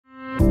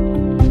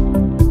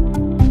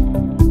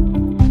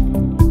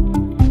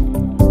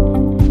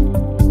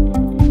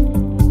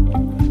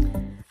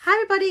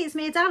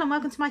Adele and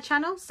welcome to my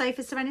channel, Sew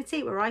for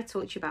Serenity, where I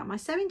talk to you about my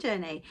sewing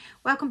journey.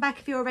 Welcome back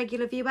if you're a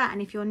regular viewer,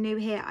 and if you're new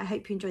here, I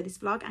hope you enjoy this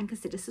vlog and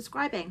consider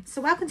subscribing.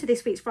 So welcome to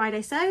this week's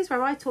Friday Sews,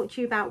 where I talk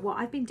to you about what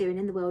I've been doing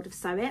in the world of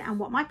sewing and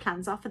what my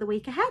plans are for the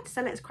week ahead.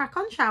 So let's crack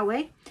on, shall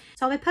we?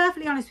 So I'll be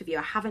perfectly honest with you,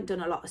 I haven't done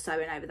a lot of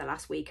sewing over the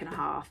last week and a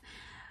half.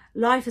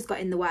 Life has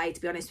got in the way,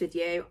 to be honest with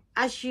you.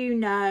 As you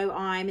know,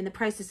 I'm in the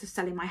process of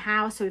selling my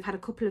house, so we've had a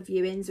couple of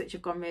viewings which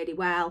have gone really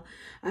well,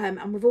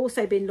 and we've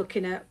also been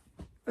looking at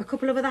a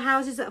couple of other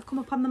houses that have come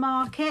up on the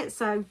market.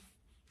 So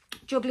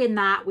juggling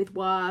that with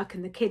work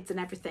and the kids and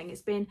everything,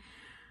 it's been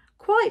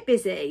quite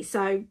busy.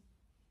 So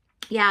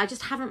yeah, I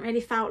just haven't really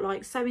felt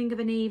like sewing of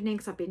an evening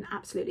because I've been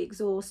absolutely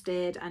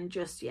exhausted, and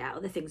just, yeah,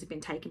 other things have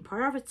been taking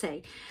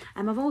priority.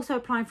 I'm also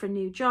applying for a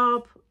new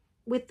job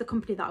with the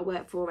company that I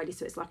work for already,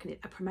 so it's like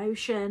a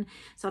promotion,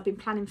 so I've been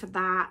planning for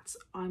that.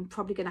 I'm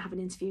probably going to have an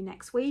interview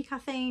next week, I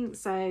think.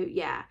 So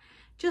yeah,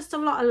 just a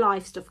lot of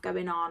life stuff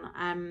going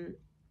on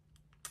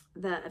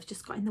that have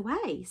just got in the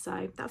way,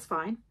 so that's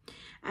fine.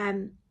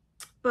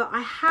 But I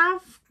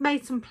have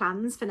made some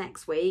plans for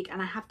next week, and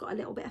I have got a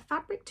little bit of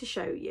fabric to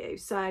show you,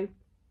 so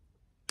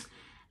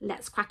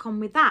let's crack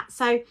on with that.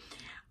 So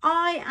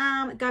I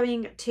am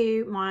going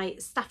to my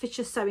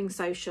Staffordshire Sewing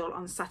Social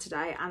on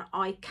Saturday, and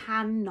I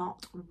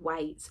cannot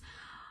wait.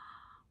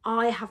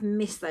 I have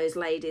missed those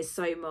ladies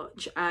so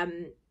much.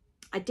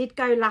 I did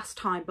go last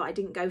time, but I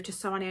didn't go to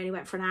sew. I only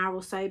went for an hour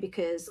or so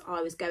because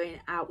I was going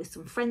out with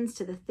some friends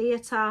to the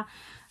theatre,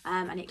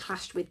 and it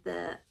clashed with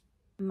the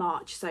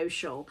March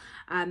social.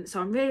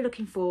 So I'm really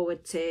looking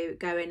forward to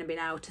going and being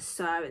able to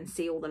sew and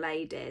see all the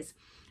ladies.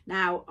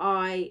 Now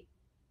I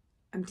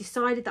am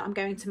decided that I'm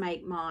going to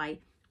make my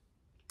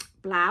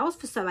blouse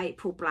for Sew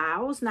April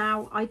Blouse.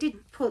 Now I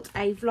did put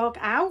a vlog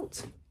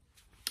out,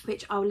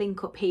 which I'll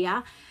link up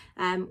here,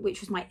 which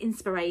was my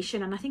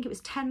inspiration, and I think it was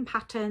 10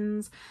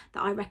 patterns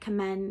that I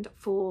recommend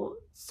for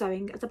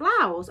sewing as a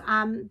blouse.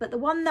 But the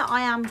one that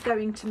I am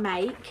going to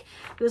make,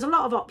 there was a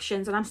lot of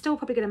options, and I'm still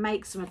probably going to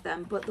make some of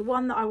them, but the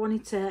one that I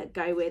wanted to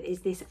go with is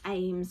this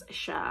Ames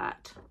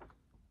shirt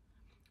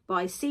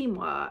by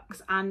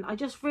Seamworks, and I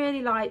just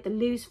really like the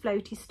loose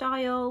floaty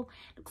style.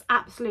 It looks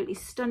absolutely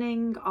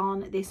stunning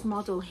on this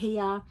model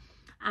here,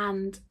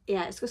 and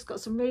yeah, it's just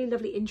got some really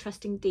lovely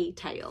interesting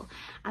detail.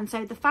 And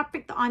so the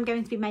fabric that I'm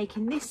going to be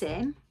making this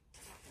in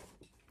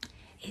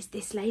is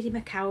this Lady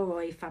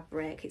McElroy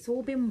fabric. It's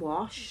all been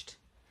washed,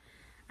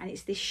 and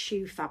it's this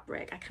shoe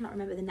fabric. I cannot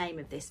remember the name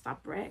of this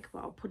fabric, but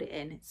I'll put it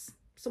in. It's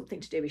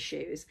something to do with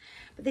shoes,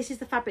 but this is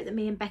the fabric that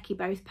me and Becky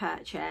both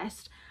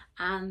purchased,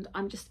 and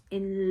I'm just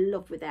in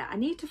love with it. I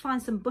need to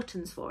find some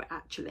buttons for it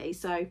actually,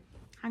 so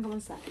hang on one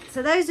sec.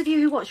 So those of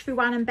you who watch through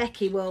Anne and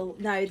Becky will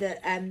know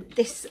that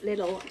this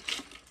little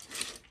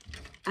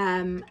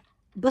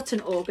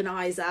button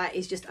organizer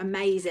is just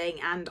amazing,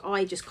 and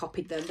I just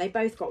copied them. They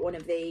both got one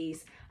of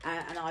these,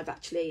 and I've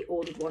actually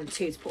ordered one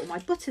too to put all my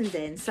buttons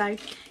in, so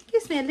it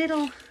gives me a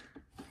little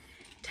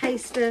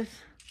taste of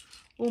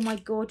all my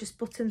gorgeous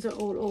buttons are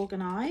all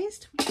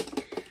organized.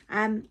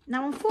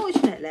 Now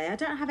unfortunately I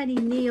don't have any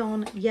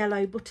neon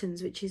yellow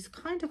buttons, which is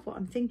kind of what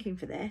I'm thinking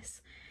for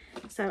this,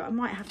 so I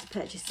might have to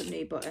purchase some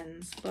new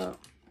buttons. But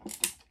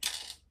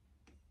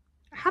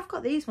I have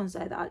got these ones though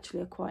that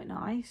actually are quite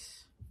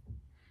nice.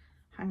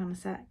 Hang on a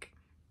sec.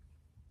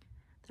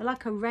 They're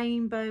like a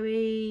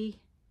rainbowy,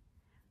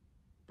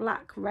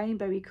 black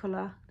rainbowy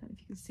colour. I don't know if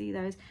you can see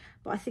those,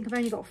 but I think I've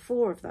only got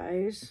 4 of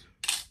those.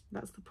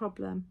 That's the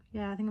problem.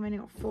 Yeah, I think I've only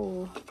got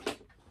 4.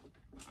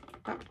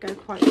 That would go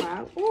quite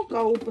well. Or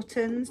gold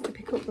buttons to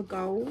pick up the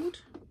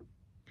gold.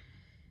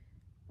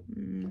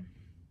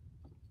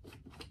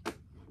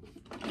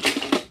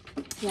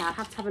 Yeah, I'll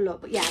have to have a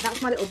look. But yeah,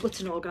 that's my little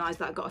button organiser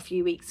that I got a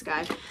few weeks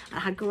ago. I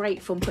had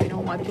great fun putting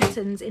all my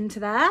buttons into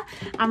there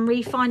and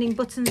refinding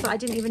buttons that I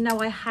didn't even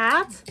know I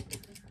had.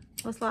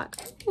 I was like,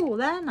 oh,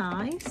 they're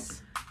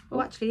nice.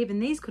 Oh, actually, even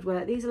these could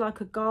work. These are like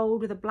a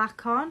gold with a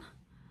black on.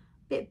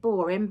 Bit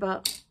boring,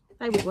 but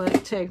they would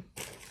work too.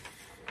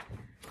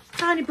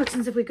 How many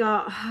buttons have we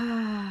got?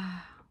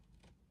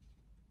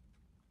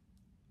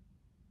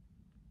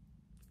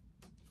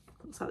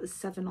 Looks like there's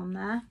 7 on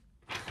there.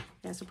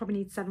 Yeah, so I probably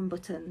need 7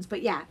 buttons.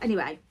 But yeah,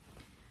 anyway,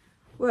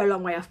 we're a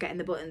long way off getting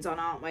the buttons on,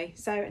 aren't we?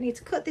 So I need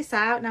to cut this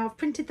out. Now I've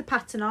printed the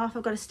pattern off.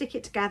 I've got to stick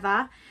it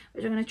together,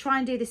 which I'm going to try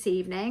and do this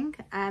evening.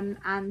 And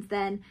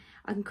then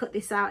I can cut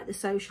this out at the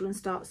social and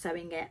start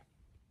sewing it.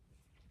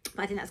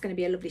 But I think that's going to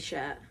be a lovely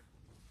shirt.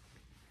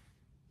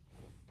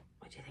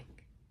 What do you think?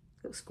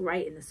 Looks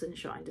great in the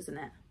sunshine, doesn't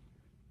it?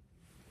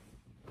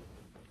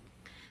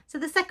 So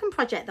the second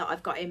project that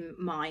I've got in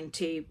mind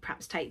to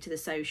perhaps take to the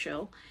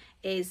social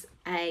is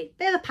a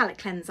bit of a palette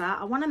cleanser.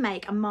 I want to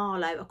make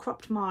a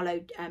cropped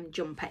Marlowe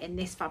jumper in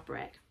this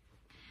fabric.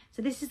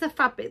 So this is the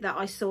fabric that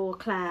I saw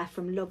Claire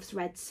from Loves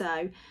Red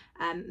Sew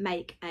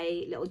make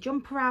a little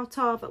jumper out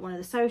of at one of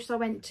the socials I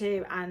went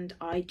to, and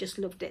I just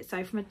loved it.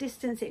 So from a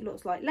distance it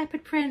looks like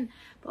leopard print,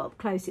 but up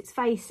close it's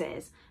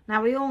faces.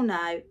 Now we all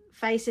know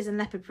faces and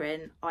leopard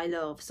print I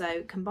love,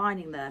 so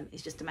combining them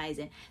is just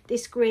amazing.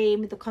 This green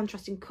with the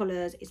contrasting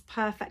colours is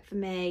perfect for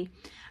me,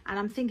 and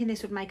I'm thinking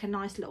this would make a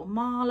nice little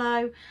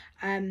Marlowe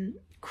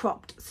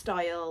cropped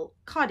style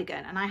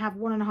cardigan, and I have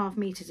 1.5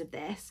 meters of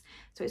this,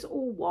 so it's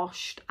all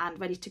washed and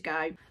ready to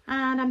go.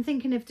 And I'm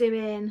thinking of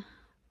doing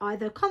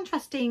either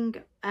contrasting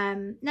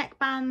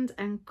neckband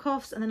and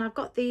cuffs, and then I've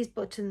got these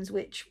buttons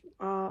which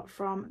are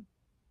from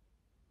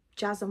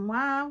Jazz and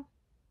Wow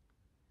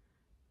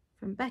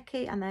from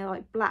Becky, and they're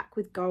like black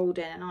with gold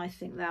in, and I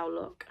think they'll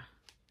look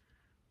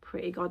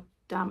pretty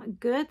goddamn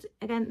good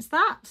against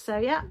that. So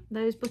yeah,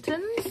 those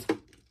buttons.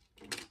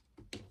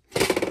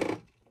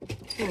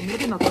 Oh, I'm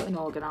loving my button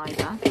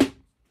organizer.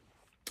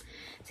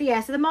 So yeah,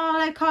 so the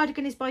Marlowe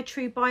cardigan is by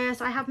True Bias.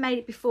 I have made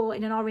it before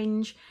in an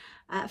orange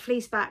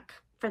fleece back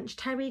French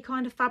terry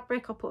kind of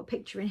fabric. I'll put a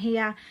picture in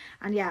here,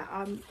 and yeah,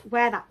 I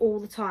wear that all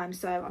the time,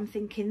 so I'm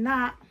thinking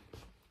that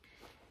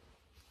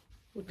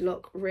would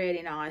look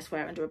really nice.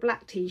 Wear it under a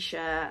black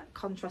t-shirt,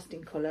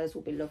 contrasting colours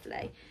will be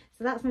lovely.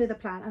 So that's my other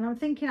plan, and I'm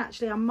thinking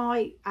actually I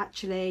might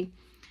actually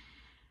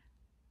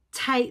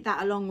take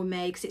that along with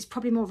me, because it's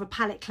probably more of a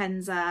palette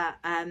cleanser,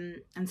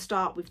 and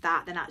start with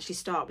that than actually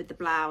start with the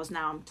blouse.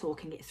 Now I'm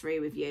talking it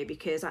through with you,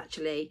 because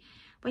actually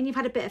when you've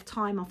had a bit of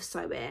time off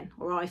sewing,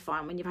 or I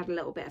find when you've had a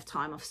little bit of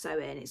time off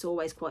sewing, it's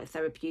always quite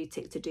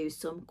therapeutic to do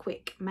some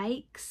quick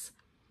makes.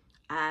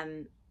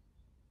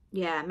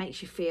 Yeah, it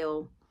makes you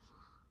feel,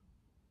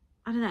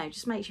 I don't know,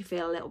 just makes you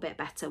feel a little bit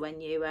better when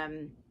you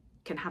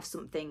can have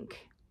something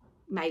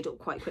made up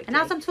quite quickly. And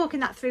as I'm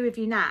talking that through with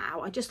you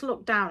now, I just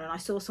looked down and I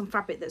saw some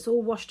fabric that's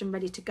all washed and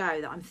ready to go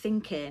that I'm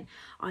thinking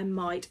I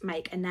might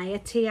make a Naya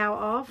tee out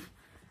of,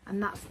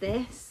 and that's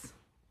this.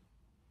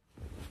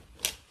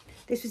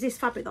 This was this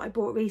fabric that I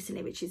bought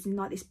recently, which is in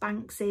like this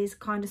Banksy's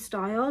kind of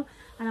style,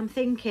 and I'm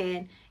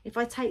thinking if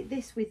I take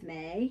this with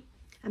me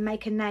and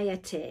make a Naya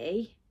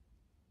tee,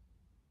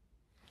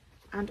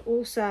 and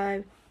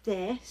also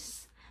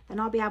this, then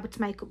I'll be able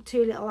to make up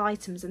 2 little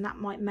items, and that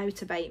might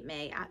motivate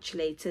me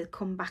actually to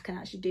come back and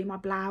actually do my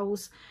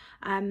blouse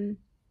in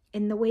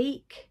the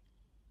week.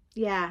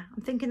 Yeah,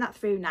 I'm thinking that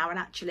through now, and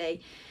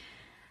actually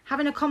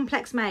having a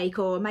complex make,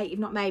 or a make you've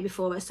not made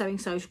before at a sewing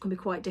social, can be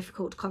quite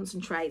difficult to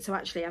concentrate. So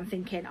actually I'm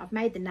thinking I've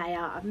made the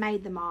Naya, I've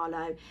made the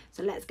Marlowe,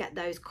 so let's get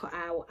those cut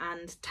out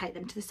and take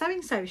them to the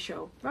sewing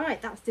social.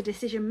 Right, that's the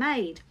decision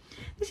made.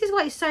 This is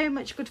why it's so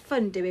much good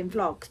fun doing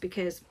vlogs,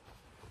 because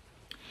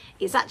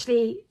it's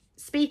actually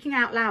speaking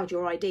out loud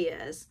your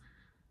ideas.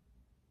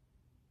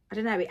 I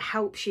don't know, it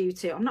helps you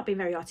to, I'm not being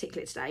very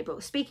articulate today,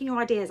 but speaking your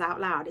ideas out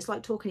loud, it's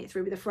like talking it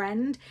through with a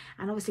friend.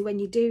 And obviously when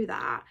you do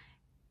that,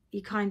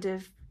 you kind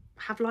of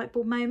have light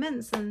bulb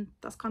moments, and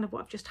that's kind of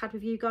what I've just had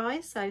with you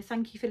guys. So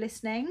thank you for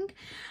listening.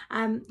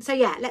 So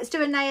yeah, let's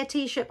do a Naya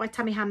t-shirt by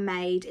Tammy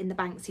Handmade in the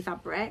Banksy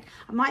fabric.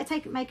 I might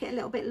make it a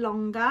little bit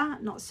longer,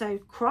 not so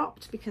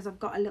cropped, because I've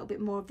got a little bit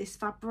more of this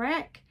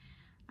fabric.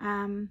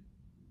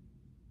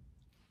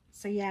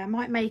 So yeah, I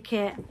might make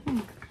it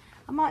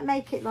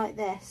like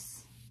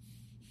this,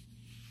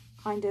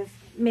 kind of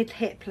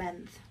mid-hip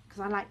length, because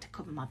I like to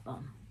cover my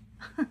bum.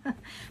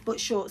 But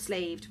short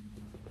sleeved.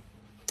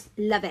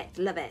 Love it,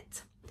 love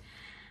it.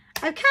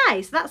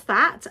 Okay, so that's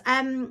that.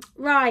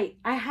 Right,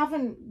 I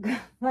haven't,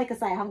 like I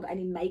say, I haven't got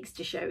any makes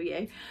to show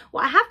you.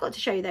 What I have got to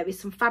show you though is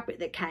some fabric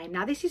that came.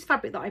 Now this is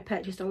fabric that I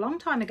purchased a long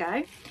time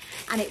ago,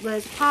 and it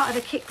was part of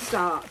a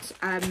Kickstarter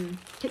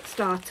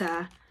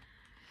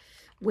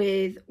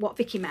with what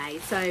Vicky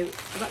made. So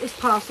I got this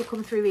parcel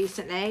come through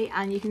recently,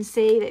 and you can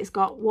see that it's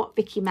got what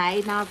Vicky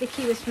made. Now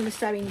Vicky was from the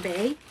Sewing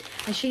Bee,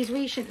 and she's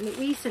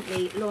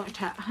recently launched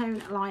her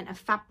own line of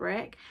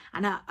fabric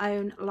and her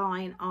own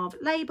line of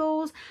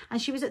labels,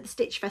 and she was at the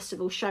Stitch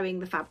Festival showing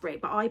the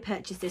fabric. But I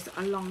purchased this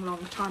a long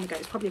time ago.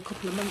 It's probably a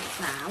couple of months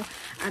now,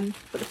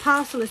 but the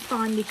parcel has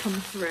finally come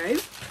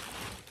through,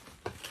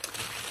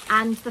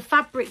 and the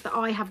fabric that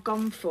I have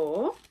gone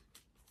for,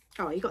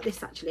 oh, you got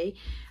this actually.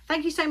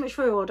 Thank you so much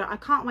for your order. I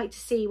can't wait to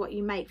see what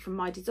you make from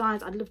my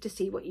designs. I'd love to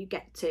see what you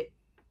get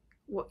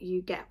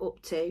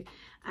up to.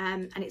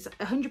 And it's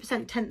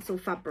 100% tencel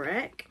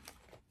fabric.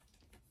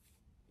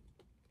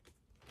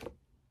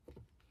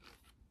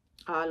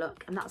 Oh,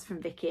 look, and that's from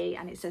Vicky,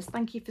 and it says,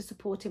 thank you for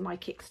supporting my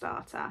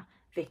Kickstarter,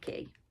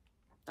 Vicky.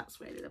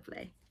 That's really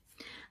lovely.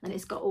 And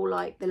it's got all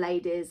like the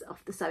ladies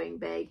of the Sewing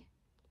Bee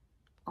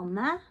on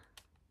there.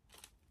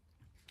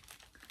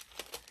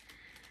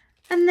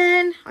 And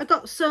then I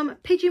got some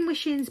Pigeon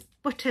Wishings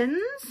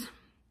buttons.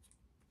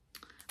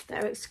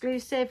 They're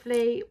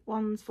exclusively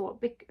ones for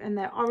big, and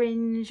they're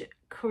orange,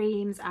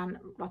 creams, and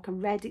like a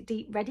red,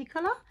 deep reddy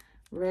colour.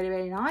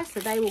 Really nice. So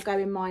they will go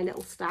in my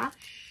little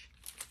stash.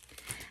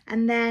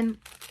 And then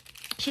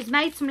she's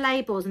made some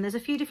labels, and there's a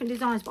few different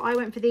designs, but I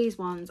went for these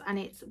ones, and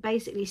it's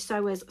basically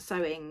Sewers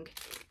Sewing,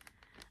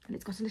 and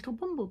it's got a little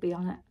bumblebee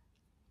on it.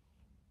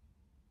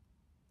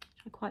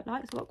 quite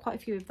like, so I've got quite a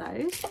few of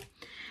those.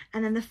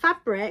 And then the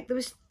fabric, there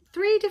was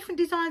 3 different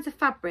designs of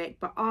fabric,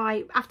 but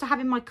I, after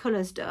having my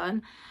colours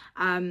done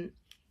and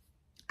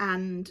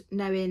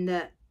knowing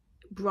that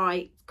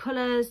bright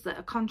colours that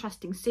are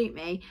contrasting suit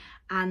me,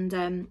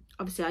 and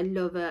obviously I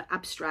love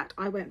abstract,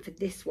 I went for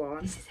this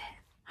one. This is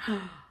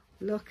it.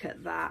 Look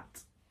at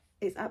that,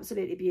 it's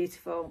absolutely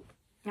beautiful.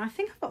 And I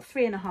think I've got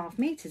 3.5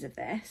 meters of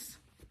this,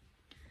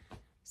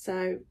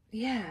 so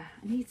yeah,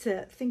 I need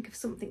to think of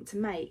something to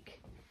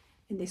make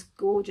in this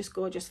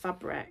gorgeous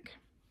fabric.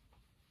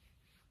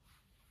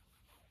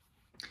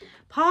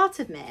 Part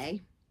of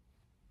me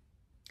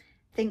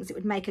thinks it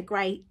would make a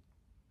great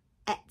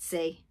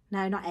Etsy.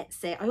 No, not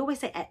Etsy. I always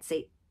say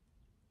Etsy.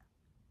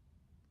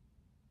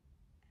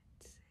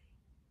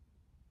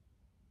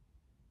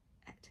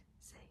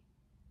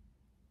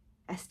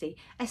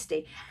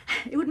 Esty.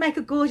 It would make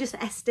a gorgeous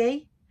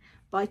Esty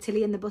by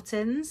Tilly and the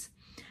Buttons,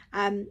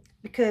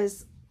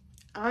 because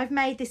I've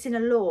made this in a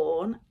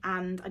lawn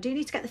and I do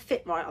need to get the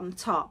fit right on the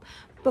top,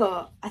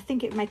 but I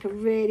think it would make a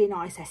really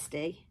nice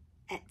Etsy.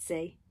 I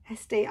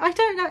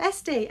don't know,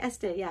 Esty,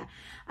 yeah.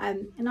 A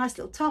nice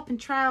little top and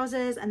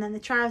trousers, and then the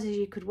trousers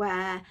you could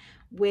wear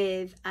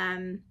with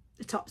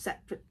the top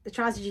set. The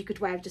trousers you could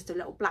wear with just a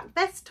little black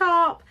vest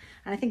top,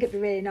 and I think it'd be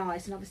really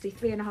nice. And obviously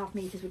 3.5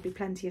 meters would be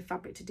plenty of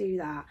fabric to do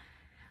that.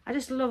 I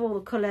just love all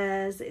the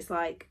colours. It's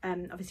like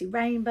obviously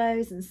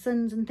rainbows and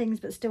suns and things,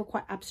 but still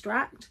quite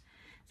abstract.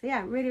 So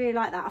yeah, really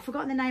like that. I've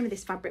forgotten the name of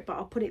this fabric, but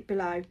I'll put it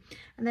below.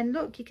 And then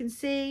look, you can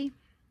see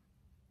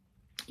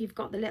you've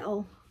got the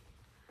little,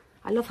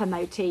 I love her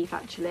motif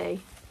actually,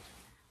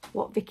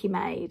 what Vicky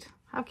made.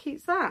 How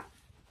cute's that?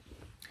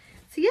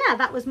 So yeah,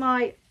 that was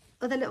my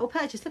other little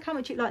purchase. Look how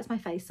much it lights my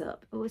face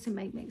up. It always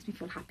makes me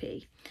feel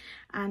happy.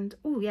 And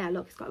oh yeah,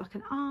 look, it's got like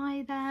an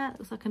eye there. It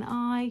looks like an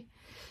eye.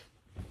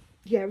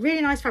 Yeah, really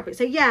nice fabric.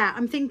 So yeah,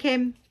 I'm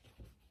thinking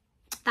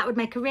that would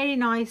make a really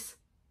nice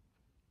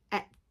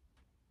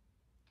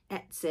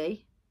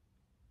Etsy.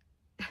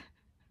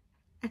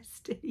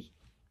 Esty.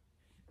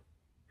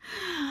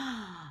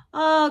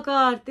 Oh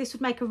God, this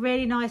would make a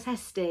really nice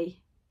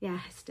Esty. Yeah,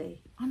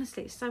 Esty.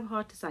 Honestly, it's so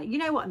hard to say. You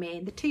know what I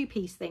mean? The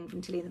 2-piece thing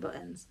from Tilly and the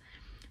Buttons.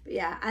 But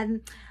yeah,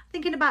 and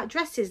thinking about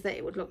dresses that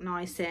it would look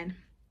nice in.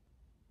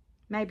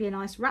 Maybe a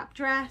nice wrap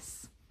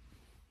dress.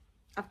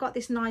 I've got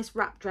this nice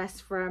wrap dress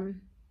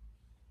from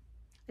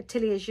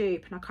Atelier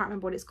Jupe, and I can't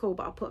remember what it's called,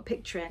 but I'll put a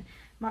picture in.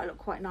 Might look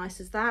quite nice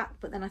as that,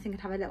 but then I think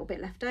I'd have a little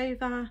bit left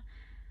over. I'm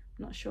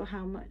not sure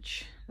how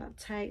much that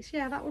takes.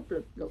 Yeah, that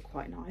would look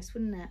quite nice,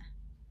 wouldn't it?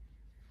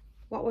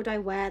 What would I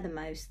wear the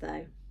most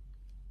though?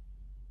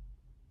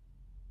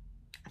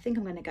 I think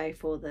I'm going to go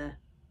for the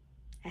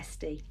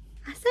Esty.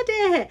 I said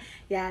it.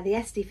 Yeah, the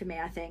Esty for me,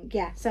 I think.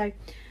 Yeah, so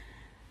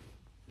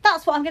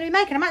that's what I'm going to be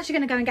making. I'm actually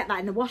going to go and get that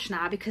in the wash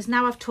now, because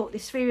now I've talked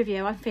this through with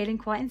you, I'm feeling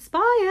quite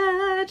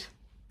inspired.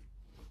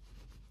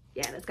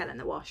 Yeah, let's get it in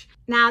the wash.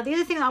 Now, the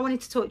other thing that I wanted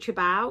to talk to you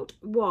about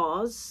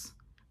was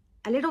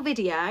a little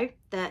video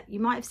that you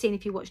might have seen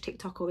if you watch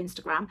TikTok or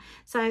Instagram.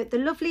 So the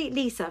lovely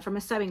Lisa from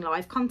A Sewing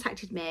Life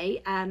contacted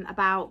me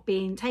about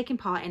taking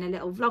part in a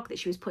little vlog that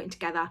she was putting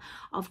together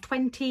of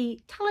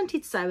 20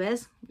 talented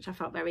sewers, which I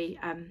felt very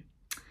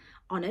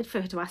honoured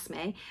for her to ask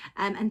me,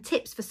 and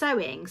tips for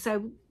sewing.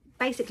 So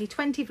basically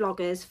 20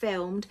 vloggers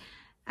filmed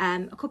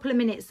a couple of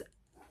minutes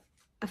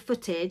of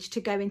footage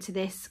to go into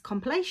this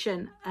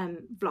compilation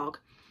vlog.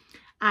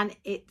 And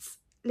it's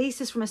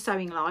Lisa's from A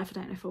Sewing Life. I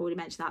don't know if I already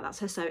mentioned that. That's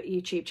her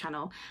YouTube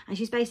channel. And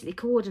she's basically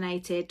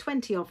coordinated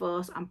 20 of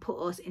us and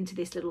put us into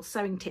this little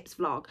sewing tips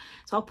vlog.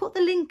 So I'll put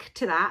the link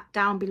to that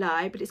down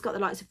below. But it's got the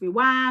likes of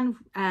Ruan,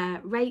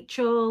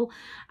 Rachel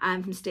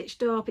from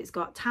Stitched Up. It's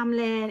got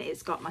Tamlin.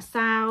 It's got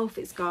myself.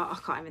 It's got, I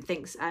can't even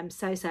think,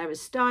 So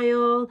Sarah's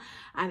Style.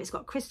 It's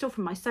got Crystal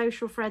from my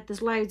social thread.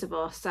 There's loads of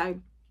us.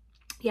 So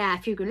yeah,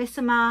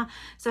 Fugulissima.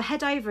 So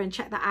head over and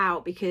check that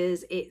out,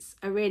 because it's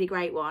a really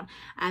great one.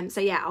 So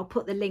yeah, I'll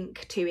put the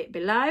link to it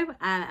below,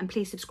 and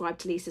please subscribe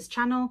to Lisa's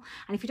channel.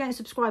 And if you don't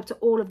subscribe to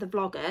all of the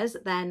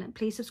vloggers, then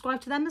please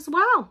subscribe to them as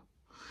well.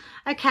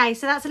 Okay,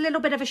 so that's a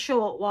little bit of a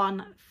short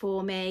one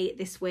for me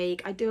this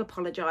week. I do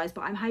apologise,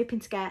 but I'm hoping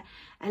to get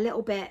a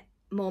little bit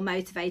more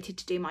motivated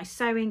to do my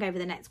sewing over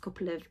the next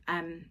couple of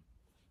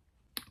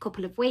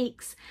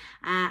weeks,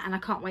 and I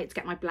can't wait to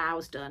get my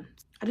blouse done.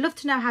 I'd love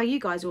to know how you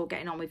guys are all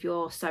getting on with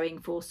your sewing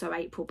for Sew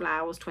April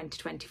Blouse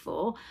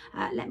 2024.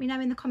 Let me know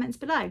in the comments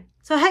below.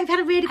 So I hope you've had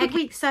a really good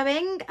week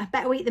sewing, a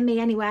better week than me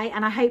anyway,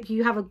 and I hope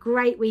you have a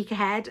great week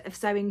ahead of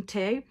sewing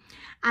too.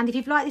 And if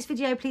you've liked this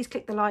video, please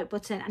click the like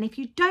button. And if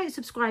you don't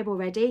subscribe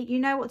already, you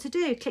know what to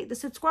do. Click the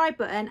subscribe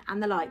button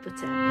and the like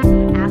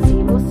button.